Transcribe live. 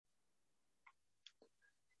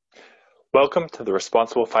Welcome to the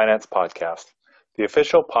Responsible Finance Podcast, the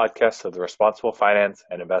official podcast of the Responsible Finance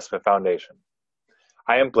and Investment Foundation.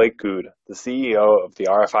 I am Blake Good, the CEO of the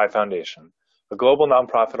RFI Foundation, a global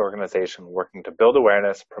nonprofit organization working to build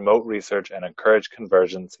awareness, promote research, and encourage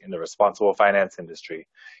convergence in the responsible finance industry,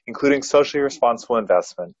 including socially responsible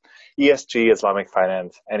investment, ESG, Islamic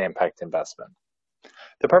finance, and impact investment.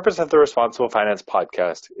 The purpose of the Responsible Finance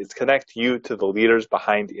Podcast is to connect you to the leaders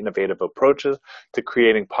behind innovative approaches to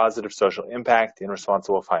creating positive social impact in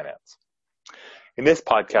responsible finance. In this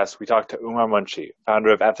podcast, we talk to Umar Munshi,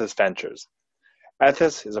 founder of Ethis Ventures.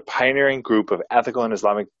 Ethis is a pioneering group of ethical and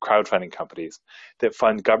Islamic crowdfunding companies that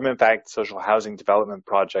fund government-backed social housing development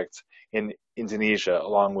projects in Indonesia,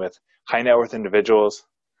 along with high net worth individuals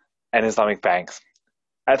and Islamic banks.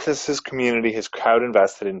 Ethis's community has crowd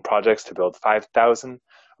invested in projects to build 5,000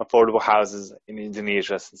 affordable houses in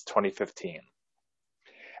Indonesia since 2015.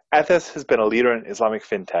 Ethis has been a leader in Islamic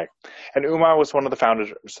fintech, and Umar was one of the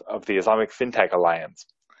founders of the Islamic Fintech Alliance.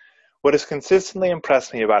 What has consistently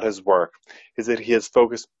impressed me about his work is that he has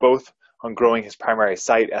focused both on growing his primary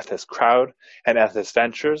site, Ethis Crowd, and Ethis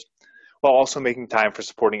Ventures, while also making time for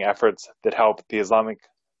supporting efforts that help the Islamic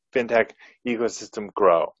fintech ecosystem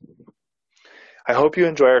grow. I hope you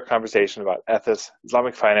enjoy our conversation about Ethis,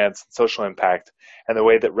 Islamic finance, and social impact, and the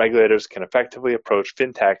way that regulators can effectively approach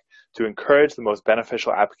fintech to encourage the most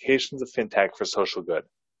beneficial applications of fintech for social good.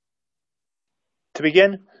 To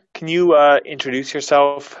begin, can you introduce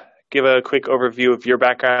yourself, give a quick overview of your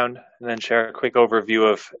background, and then share a quick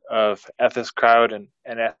overview of Ethis Crowd and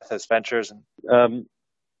Ethis Ventures? Ethis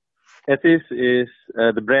is,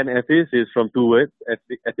 the brand Ethis is from two words,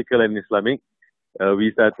 ethical and Islamic.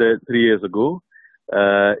 We started 3 years ago.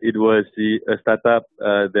 It was a startup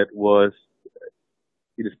that was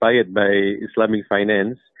inspired by Islamic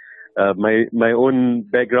finance. My own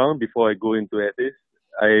background before I go into Ethis,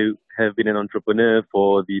 I have been an entrepreneur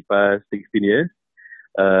for the past 16 years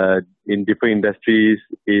in different industries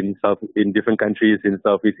in different countries in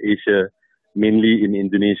Southeast Asia, mainly in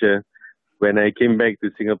Indonesia. When I came back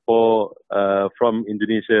to Singapore from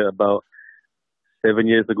Indonesia about 7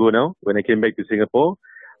 years ago now, when I came back to Singapore,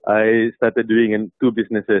 I started doing two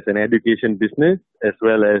businesses, an education business as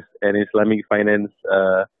well as an Islamic finance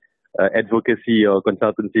advocacy or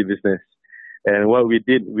consultancy business. And what we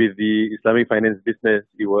did with the Islamic finance business,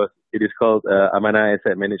 it is called Amanah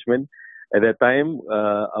Asset Management. At that time,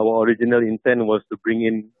 our original intent was to bring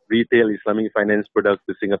in retail Islamic finance products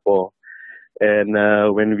to Singapore. And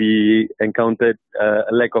when we encountered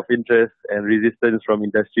a lack of interest and resistance from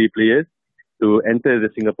industry players to enter the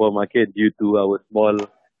Singapore market due to our small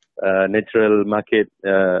natural market,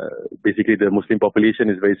 basically the Muslim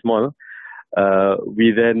population is very small,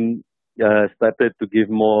 we then started to give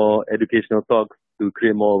more educational talks to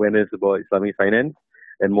create more awareness about Islamic finance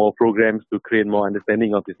and more programs to create more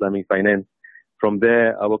understanding of Islamic finance. From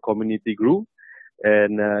there, our community grew,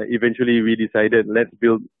 and eventually we decided, let's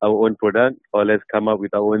build our own product or let's come up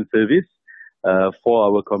with our own service for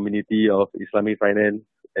our community of Islamic finance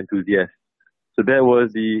enthusiasts. So that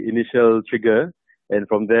was the initial trigger, and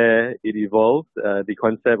from there it evolved. The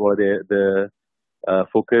concept or the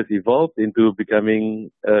focus evolved into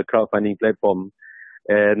becoming a crowdfunding platform.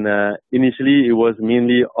 And initially it was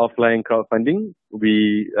mainly offline crowdfunding.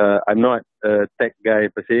 I'm not a tech guy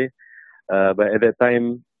per se, but at that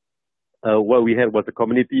time, what we had was a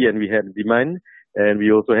community and we had demand, and we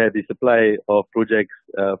also had the supply of projects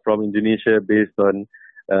from Indonesia based on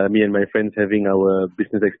me and my friends having our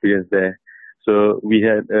business experience there. So we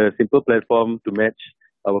had a simple platform to match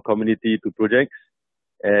our community to projects,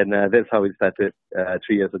 and that's how it started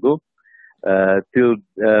 3 years ago.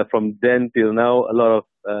 From then till now, a lot of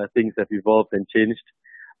things have evolved and changed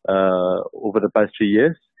over the past 3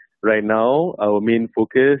 years. Right now, our main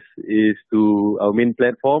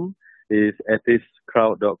platform is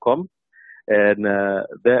ethiscrowd.com, and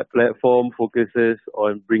that platform focuses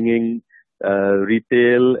on bringing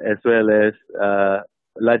retail as well as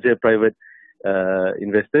larger private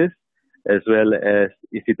investors as well as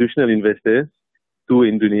institutional investors to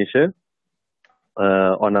Indonesia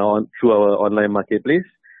through our online marketplace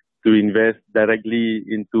to invest directly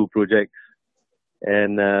into projects.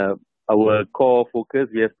 And our core focus,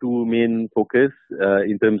 we have two main focus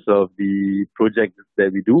in terms of the projects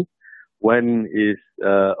that we do. One is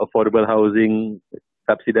affordable housing,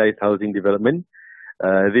 subsidized housing development.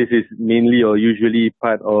 This is mainly or usually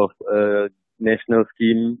part of a national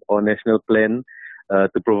scheme or national plan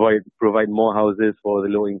to provide more houses for the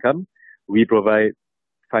low income. We provide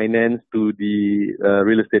finance to the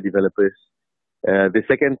real estate developers. The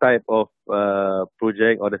second type of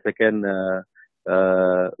project or the second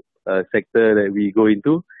sector that we go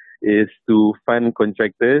into is to fund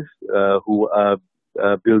contractors who are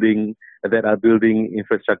building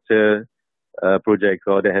infrastructure projects,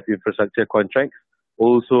 or they have infrastructure contracts,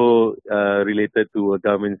 also related to a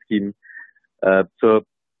government scheme. So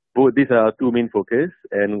both these are our two main focus,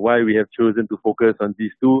 and why we have chosen to focus on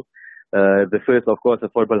these two. The first, of course,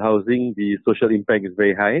 affordable housing. The social impact is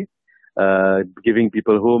very high. Giving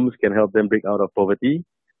people homes can help them break out of poverty.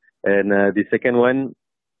 And the second one,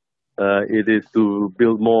 it is to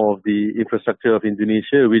build more of the infrastructure of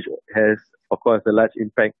Indonesia, which has, of course, a large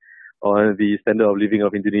impact on the standard of living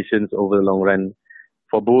of Indonesians over the long run.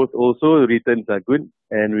 For both, also, returns are good,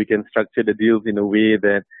 and we can structure the deals in a way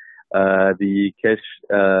that the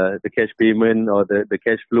cash payment or the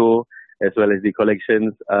cash flow, as well as the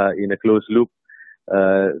collections, are in a closed loop.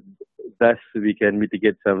 Thus, we can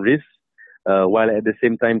mitigate some risks, while at the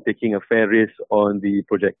same time taking a fair risk on the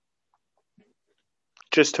project.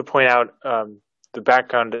 Just to point out the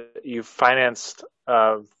background, you've financed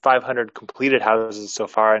 500 completed houses so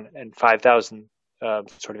far, and 5,000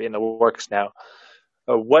 sort of in the works now.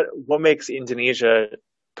 What makes Indonesia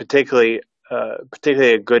particularly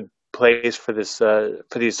a good place for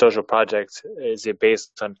these social projects? Is it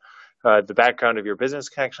based on the background of your business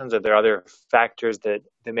connections? Are there other factors that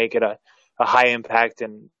make it a high impact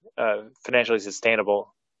and financially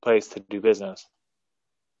sustainable place to do business?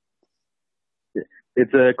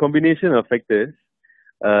 It's a combination of factors.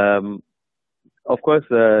 Of course,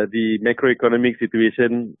 the macroeconomic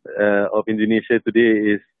situation of Indonesia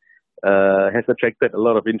today has attracted a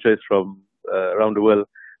lot of interest from around the world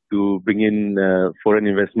to bring in foreign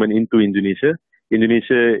investment into Indonesia.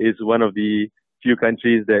 Indonesia is one of the few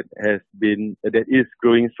countries that is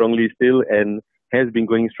growing strongly still, and has been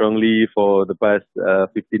growing strongly for the past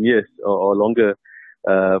 15 years or longer.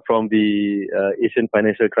 From the Asian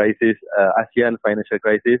financial crisis, ASEAN financial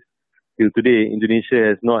crisis, till today, Indonesia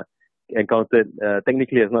has not encountered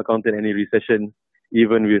any recession,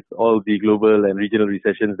 even with all the global and regional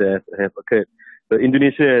recessions that have occurred. So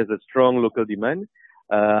Indonesia has a strong local demand.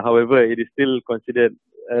 However, it is still considered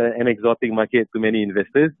an exotic market to many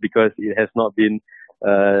investors, because it has not been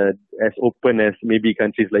as open as maybe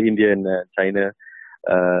countries like India and China.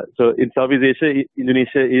 So in Southeast Asia,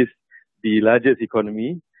 Indonesia is the largest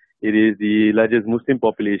economy. It is the largest Muslim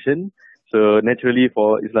population. So naturally,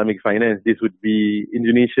 for Islamic finance,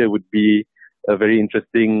 Indonesia would be a very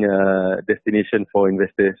interesting destination for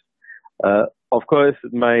investors. Of course,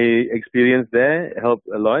 my experience there helped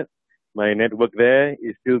a lot. My network there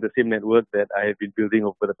is still the same network that I have been building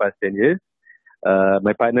over the past 10 years.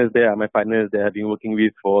 My partners there are my partners that I've been working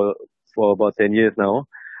with for about 10 years now.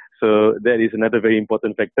 So that is another very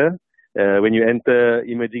important factor. When you enter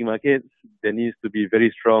emerging markets, there needs to be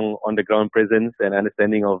very strong on-the-ground presence and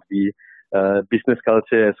understanding of the business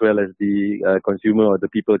culture, as well as the consumer or the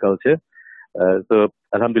people culture. So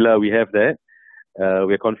Alhamdulillah, we have that.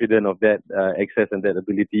 We are confident of that access and that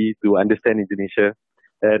ability to understand Indonesia.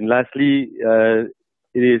 And lastly,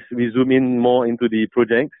 we zoom in more into the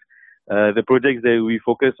projects. The projects that we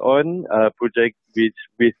focus on are projects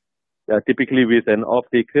which typically with an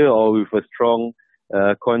off-taker or with a strong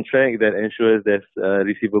contract that ensures there's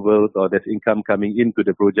receivables or there's income coming into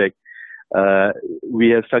the project. We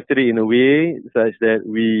have structured it in a way such that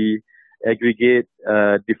we aggregate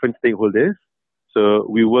different stakeholders. So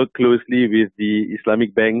we work closely with the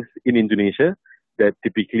Islamic banks in Indonesia that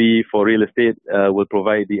typically for real estate will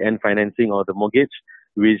provide the end financing or the mortgage,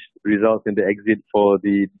 which results in the exit for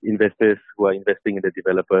the investors who are investing in the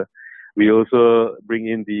developer. We also bring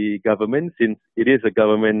in the government, since it is a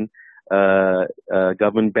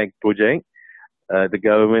government-backed project. The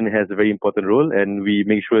government has a very important role, and we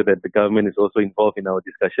make sure that the government is also involved in our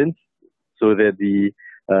discussions, so that the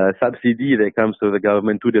subsidy that comes to the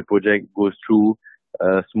government to the project goes through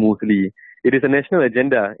smoothly. It is a national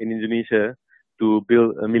agenda in Indonesia to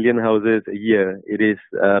build 1 million houses a year. It is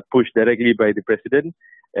pushed directly by the president,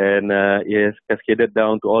 and it has cascaded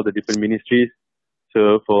down to all the different ministries.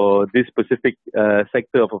 So for this specific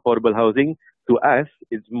sector of affordable housing, to us,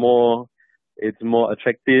 it's more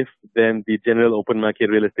attractive than the general open market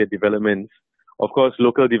real estate developments. Of course,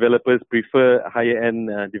 local developers prefer higher end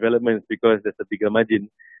developments because there's a bigger margin.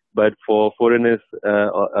 But for foreigners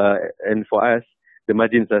and for us, the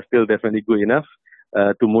margins are still definitely good enough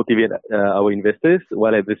to motivate our investors,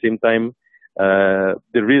 while at the same time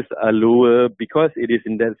the risks are lower because it is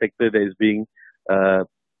in that sector that is being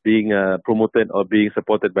promoted or being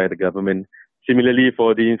supported by the government. Similarly,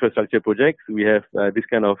 for the infrastructure projects, we have this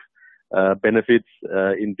kind of benefits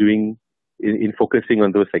in focusing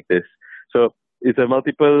on those sectors. So it's a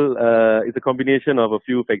combination of a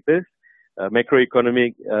few factors: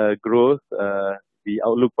 macroeconomic growth, the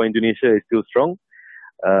outlook for Indonesia is still strong.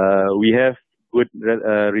 We have good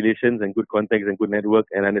relations and good contacts and good network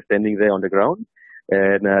and understanding there on the ground.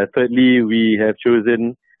 And thirdly, we have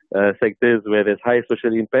chosen sectors where there's high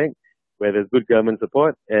social impact, where there's good government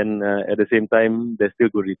support, and at the same time, there's still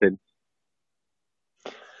good returns.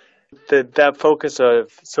 That focus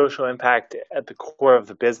of social impact at the core of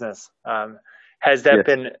the business, has that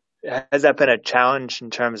been a challenge in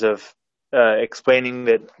terms of explaining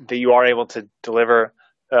that you are able to deliver,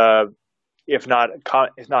 if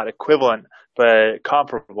not equivalent, but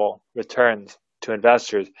comparable returns to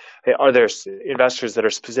investors? Are there investors that are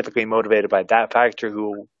specifically motivated by that factor who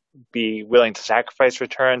will be willing to sacrifice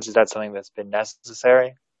returns? Is that something that's been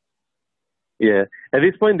necessary? Yeah. At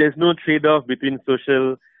this point, there's no trade-off between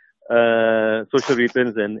social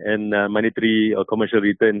returns and monetary or commercial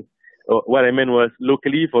returns. What I meant was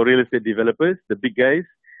locally for real estate developers, the big guys,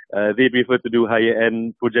 they prefer to do higher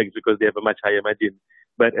end projects because they have a much higher margin.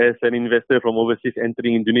 But as an investor from overseas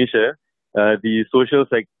entering Indonesia, the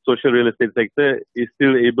social real estate sector is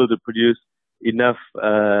still able to produce enough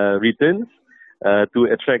returns to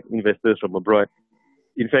attract investors from abroad.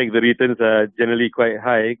 In fact, the returns are generally quite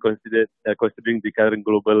high considering the current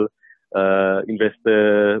global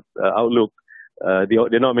investor outlook. There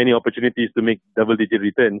are not many opportunities to make double-digit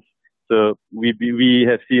returns. So we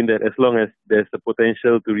have seen that as long as there's a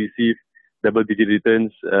potential to receive double-digit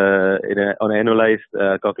returns on an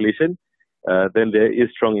annualized calculation, then there is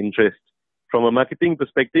strong interest. From a marketing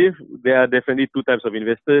perspective, there are definitely two types of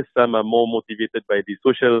investors. Some are more motivated by the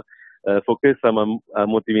social focus. Some are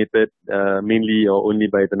motivated mainly or only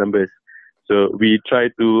by the numbers. So we try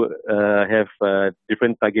to have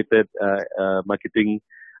different targeted marketing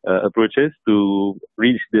approaches to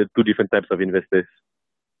reach the two different types of investors.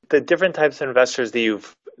 The different types of investors that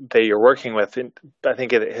you're working with, I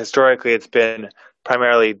think historically it's been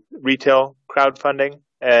primarily retail crowdfunding,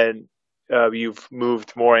 and you've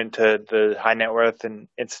moved more into the high net worth and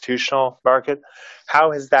institutional market.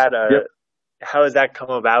 How has that come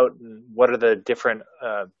about, and what are the different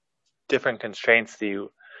constraints that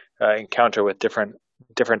you encounter with different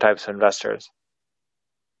types of investors?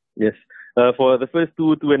 Yes. For the first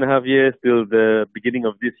 2.5 years till the beginning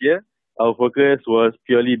of this year, our focus was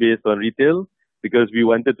purely based on retail because we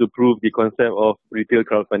wanted to prove the concept of retail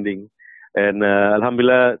crowdfunding. And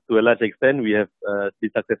Alhamdulillah, to a large extent, we have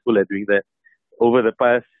been successful at doing that. Over the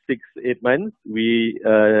past 6-8 months, we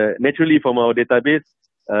naturally from our database,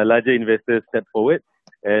 larger investors stepped forward,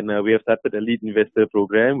 and we have started a lead investor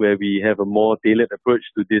program where we have a more tailored approach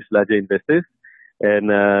to these larger investors. And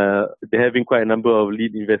there have been quite a number of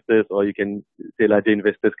lead investors, or you can say larger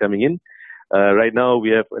investors coming in. Right now, we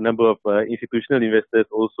have a number of institutional investors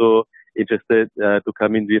also interested to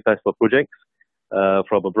come in with us for projects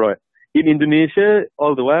from abroad. In Indonesia,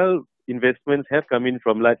 all the while, investments have come in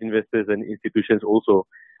from large investors and institutions also.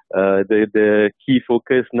 The key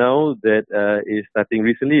focus now that is starting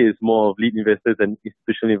recently is more of lead investors and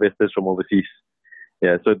institutional investors from overseas.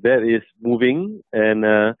 Yeah, so that is moving.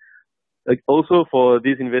 And also for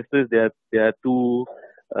these investors, there are two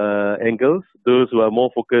angles. Those who are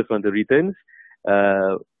more focused on the returns.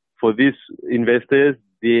 For these investors,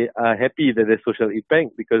 they are happy that there's social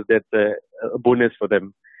impact because that's a bonus for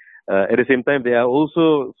them. At the same time, there are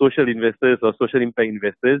also social investors or social impact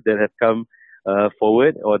investors that have come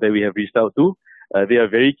forward or that we have reached out to. They are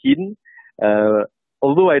very keen.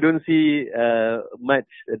 Although I don't see much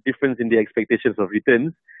difference in the expectations of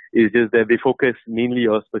returns, it's just that they focus mainly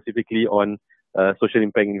or specifically on social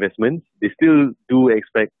impact investments. They still do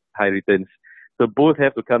expect high returns. So both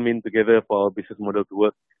have to come in together for our business model to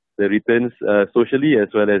work. The returns socially as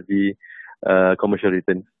well as the commercial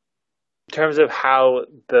returns. In terms of how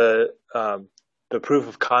the proof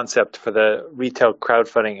of concept for the retail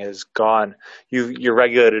crowdfunding has gone, you're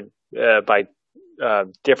regulated by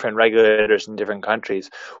different regulators in different countries.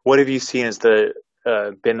 What have you seen as been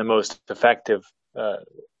the most effective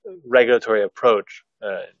regulatory approach?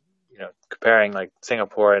 Comparing like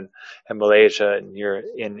Singapore and Malaysia, and you're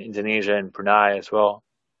in Indonesia and Brunei as well.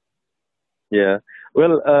 Yeah,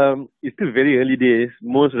 well, it's still very early days.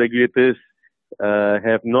 Most regulators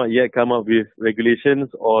have not yet come up with regulations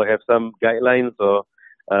or have some guidelines or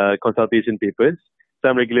consultation papers.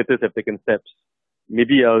 Some regulators have taken steps.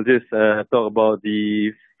 Maybe I'll just talk about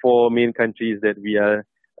the 4 main countries that we are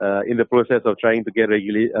in the process of trying to get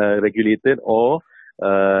regulated or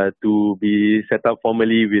to be set up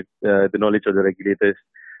formally with the knowledge of the regulators.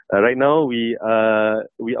 Right now, we are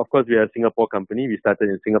a Singapore company. We started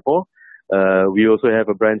in Singapore. We also have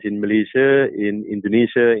a branch in Malaysia, in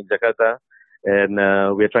Indonesia, in Jakarta, and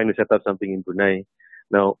we are trying to set up something in Brunei.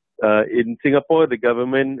 Now, in Singapore, the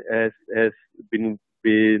government has been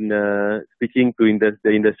speaking to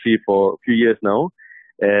the industry for a few years now,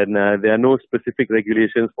 and there are no specific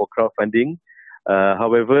regulations for crowdfunding.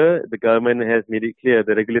 However, the government has made it clear,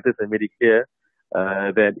 the regulators have made it clear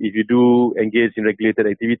that if you do engage in regulated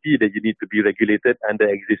activity, that you need to be regulated under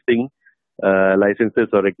existing licenses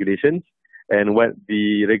or regulations. And what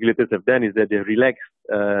the regulators have done is that they've relaxed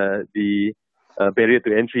the barrier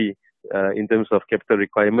to entry in terms of capital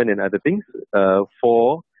requirement and other things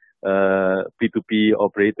for P2P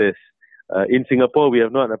operators. In Singapore, we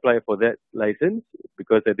have not applied for that license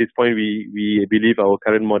because at this point we believe our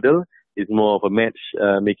current model is more of a match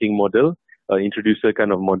making model, introducer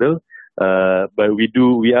kind of model. But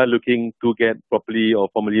we are looking to get properly or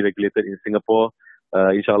formally regulated in Singapore,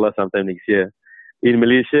 inshallah, sometime next year. In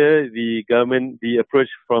Malaysia, the approach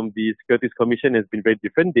from the Securities Commission has been very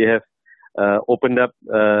different. They have opened up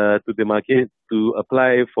to the market to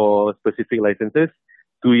apply for specific licenses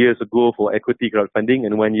 2 years ago for equity crowdfunding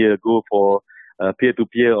and 1 year ago for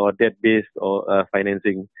peer-to-peer or debt-based or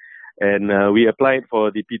financing. And we applied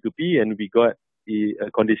for the P2P and we got the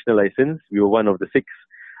conditional license. We were one of the 6.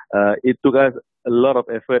 It took us a lot of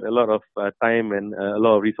effort, a lot of time and a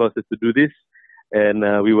lot of resources to do this. And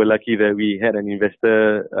we were lucky that we had an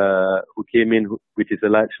investor who came in, which is a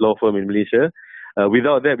large law firm in Malaysia.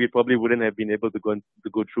 Without that, we probably wouldn't have been able to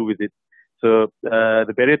go through with it. So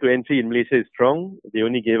the barrier to entry in Malaysia is strong. They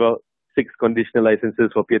only gave out 6 conditional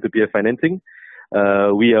licenses for peer-to-peer financing.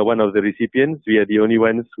 We are one of the recipients. We are the only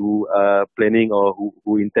ones who are planning or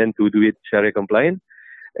who intend to do it Sharia compliant.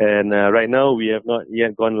 And right now, we have not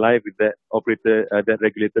yet gone live with that that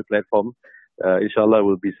regulated platform. Inshallah,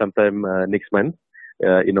 will be sometime next month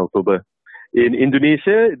in October. In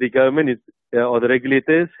Indonesia, the government or the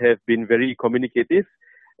regulators have been very communicative,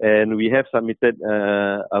 and we have submitted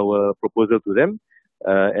our proposal to them.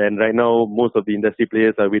 And right now, most of the industry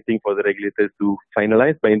players are waiting for the regulators to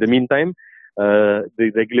finalize. But in the meantime,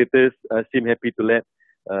 the regulators seem happy to let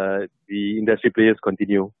the industry players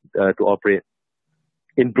continue to operate.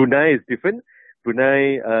 In Brunei, it's different.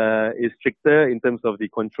 Brunei is stricter in terms of the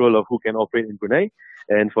control of who can operate in Brunei.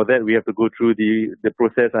 And for that, we have to go through the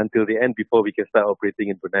process until the end before we can start operating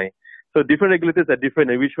in Brunei. So different regulators are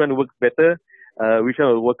different, and which one works better, which one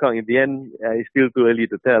will work out in the end, is still too early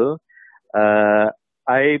to tell.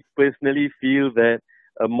 I personally feel that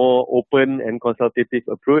a more open and consultative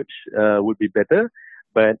approach would be better.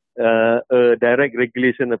 But a direct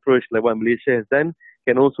regulation approach like what Malaysia has done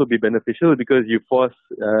can also be beneficial because you force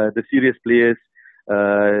the serious players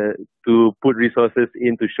to put resources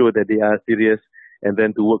in to show that they are serious and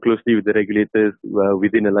then to work closely with the regulators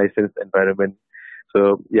within a licensed environment.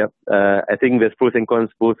 So, yeah, I think there's pros and cons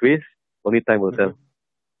both ways. Only time will tell.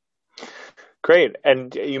 Great.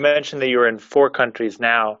 And you mentioned that you're in 4 countries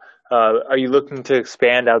now. Are you looking to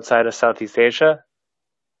expand outside of Southeast Asia?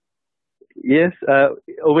 Yes.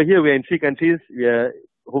 Over here, we're in 3 countries.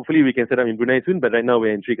 Hopefully, we can set up in Brunei soon, but right now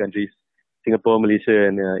we're in 3 countries, Singapore, Malaysia,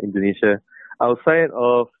 and Indonesia. Outside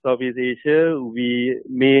of Southeast Asia, we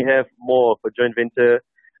may have more of a joint venture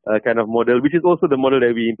kind of model, which is also the model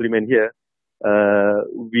that we implement here.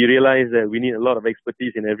 We realize that we need a lot of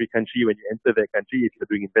expertise in every country when you enter that country if you're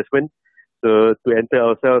doing investment. So to enter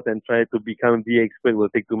ourselves and try to become the expert will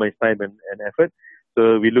take too much time and effort.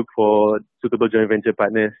 So we look for suitable joint venture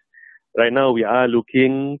partners. Right now, we are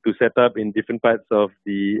looking to set up in different parts of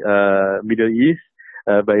the Middle East,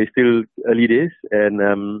 but it's still early days,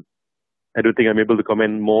 and I don't think I'm able to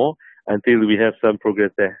comment more until we have some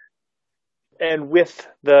progress there. And with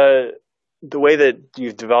the way that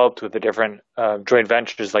you've developed with the different joint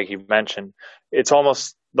ventures, like you mentioned, it's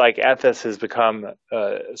almost like Ethis has become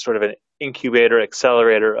sort of an incubator,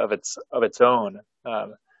 accelerator of its own.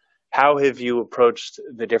 How have you approached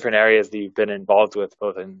the different areas that you've been involved with,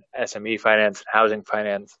 both in SME finance and housing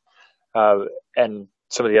finance, and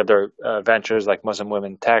some of the other ventures like Muslim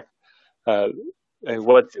Women Tech?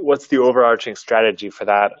 What's the overarching strategy for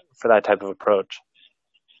that type of approach?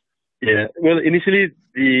 Yeah, well, initially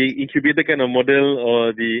the incubator kind of model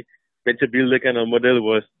or the venture builder kind of model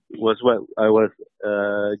was what I was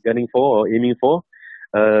gunning for or aiming for.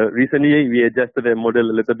 Recently, we adjusted that model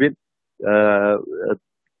a little bit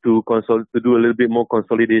to do a little bit more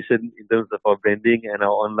consolidation in terms of our branding and our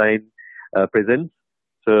online presence.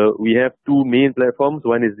 So we have 2 main platforms.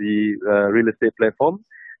 One is the real estate platform,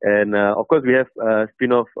 and of course we have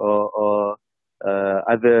spin-off or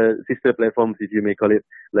other sister platforms, if you may call it,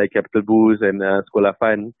 like Capital Boost and Sekolah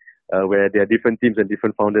Fund, where there are different teams and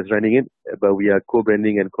different founders running it, but we are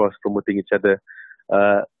co-branding and cross-promoting each other.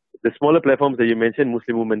 The smaller platforms that you mentioned,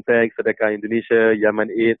 Muslim Women Tech, Sedekah Indonesia, Yaman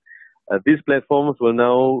 8, These platforms will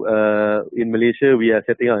now, in Malaysia, we are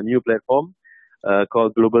setting up a new platform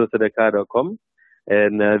called globalsedekah.com.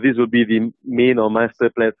 And this will be the main or master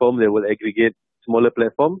platform that will aggregate smaller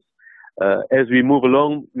platforms. As we move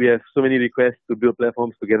along, we have so many requests to build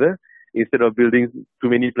platforms together. Instead of building too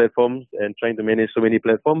many platforms and trying to manage so many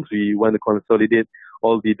platforms, we want to consolidate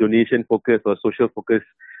all the donation focus or social focus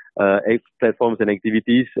platforms and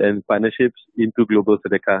activities and partnerships into Global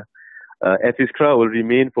Sedekah. Ethis Crowd will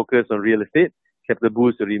remain focused on real estate. Capital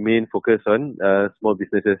Boost will remain focused on small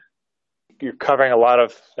businesses. You're covering a lot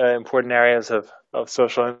of important areas of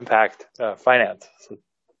social impact finance. So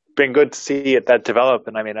it's been good to see that develop.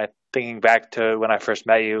 And I mean, thinking back to when I first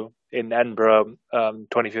met you in Edinburgh,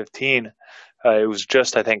 2015, it was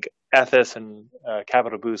just, I think, Ethis and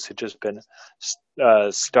Capital Boost had just been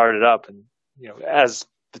started up. And, as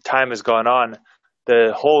the time has gone on,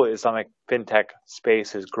 the whole Islamic fintech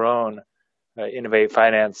space has grown. Innovate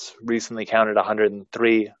Finance recently counted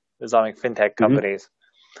 103 Islamic fintech companies.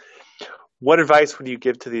 What advice would you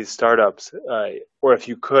give to these startups, or if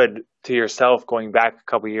you could, to yourself going back a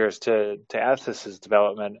couple of years to Ethis's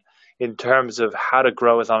development in terms of how to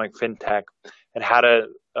grow Islamic fintech and how to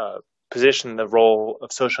position the role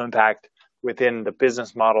of social impact within the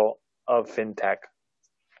business model of fintech?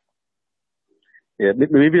 Yeah,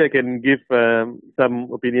 maybe I can give some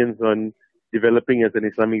opinions on developing as an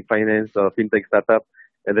Islamic finance or fintech startup,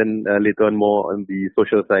 and then later on more on the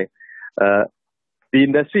social side. The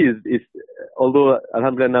industry is although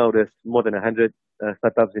alhamdulillah now there's more than 100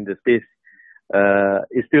 startups in the space,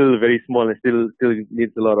 it's still very small and still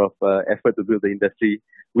needs a lot of effort to build the industry.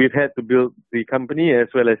 We've had to build the company as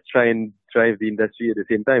well as try and drive the industry at the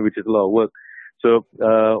same time, which is a lot of work. So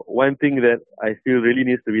one thing that I feel really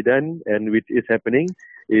needs to be done, and which is happening,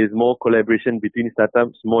 is more collaboration between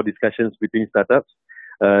startups, more discussions between startups,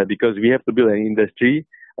 because we have to build an industry,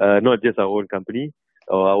 not just our own company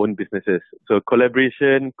or our own businesses. So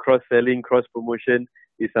collaboration, cross-selling, cross-promotion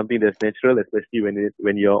is something that's natural, especially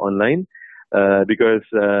when you're online, because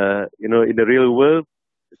in the real world,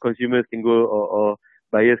 consumers can go or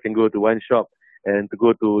buyers can go to one shop, and to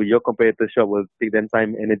go to your competitor's shop will take them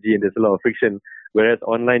time, energy, and there's a lot of friction. Whereas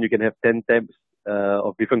online, you can have 10 tabs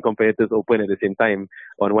of different competitors open at the same time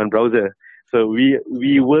on one browser. So we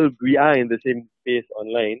are in the same space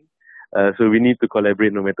online. So we need to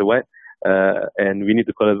collaborate no matter what, and we need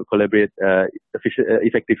to collaborate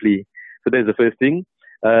effectively. So that's the first thing.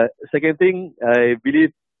 Second thing, I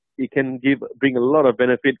believe it can bring a lot of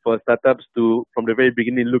benefit for startups to, from the very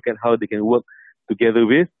beginning, look at how they can work together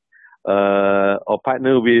with or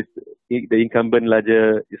partner with the incumbent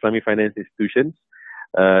larger Islamic finance institutions,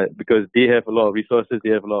 because they have a lot of resources, they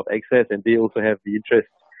have a lot of access, and they also have the interest.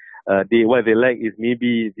 What they lack is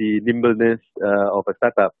maybe the nimbleness of a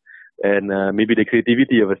startup and maybe the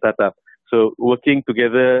creativity of a startup. So working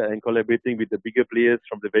together and collaborating with the bigger players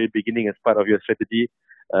from the very beginning as part of your strategy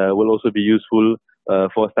will also be useful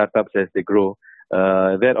for startups as they grow.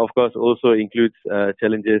 That, of course, also includes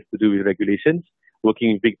challenges to do with regulations.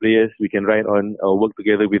 Working with big players, we can ride on or work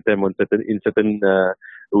together with them in certain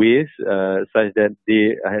ways, such that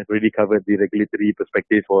they have really covered the regulatory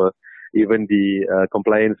perspective or even the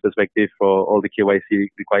compliance perspective for all the KYC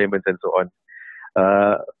requirements and so on.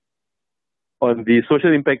 On the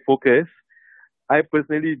social impact focus, I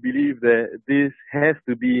personally believe that this has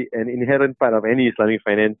to be an inherent part of any Islamic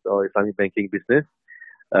finance or Islamic banking business.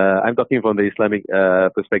 I'm talking from the Islamic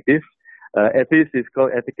perspective. Ethis is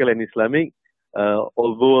called ethical and Islamic.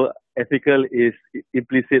 Although ethical is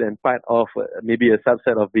implicit and part of maybe a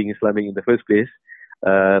subset of being Islamic in the first place,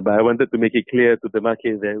 but I wanted to make it clear to the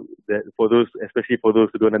market that for those, especially for those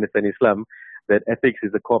who don't understand Islam, that ethics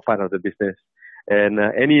is a core part of the business. And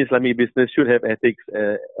any Islamic business should have ethics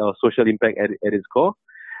or social impact at its core,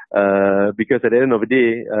 because at the end of the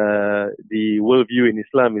day, the worldview in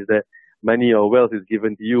Islam is that money or wealth is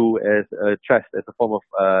given to you as a trust, as a form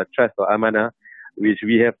of trust or amanah, which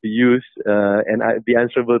we have to use and be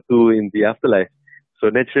answerable to in the afterlife. So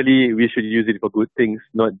naturally, we should use it for good things,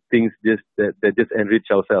 not things that just enrich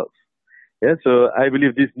ourselves. Yeah. So I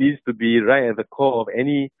believe this needs to be right at the core of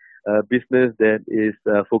any business that is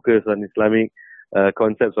focused on Islamic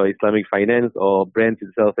concepts or Islamic finance, or brands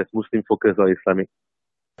itself as Muslim focused or Islamic.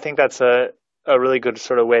 I think that's a really good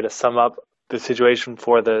sort of way to sum up the situation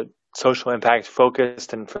for the social impact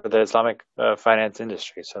focused and for the Islamic finance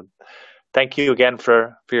industry. So thank you again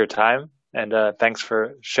for your time, and thanks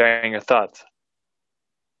for sharing your thoughts.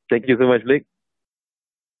 Thank you so much, Blake.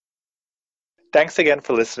 Thanks again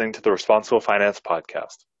for listening to the Responsible Finance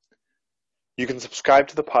Podcast. You can subscribe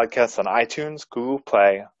to the podcast on iTunes, Google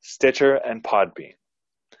Play, Stitcher, and Podbean.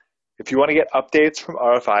 If you want to get updates from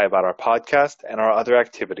RFI about our podcast and our other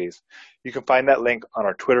activities, you can find that link on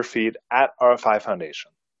our Twitter feed at RFI Foundation.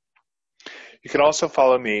 You can also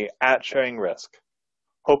follow me at Sharing Risk.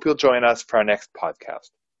 Hope you'll join us for our next podcast.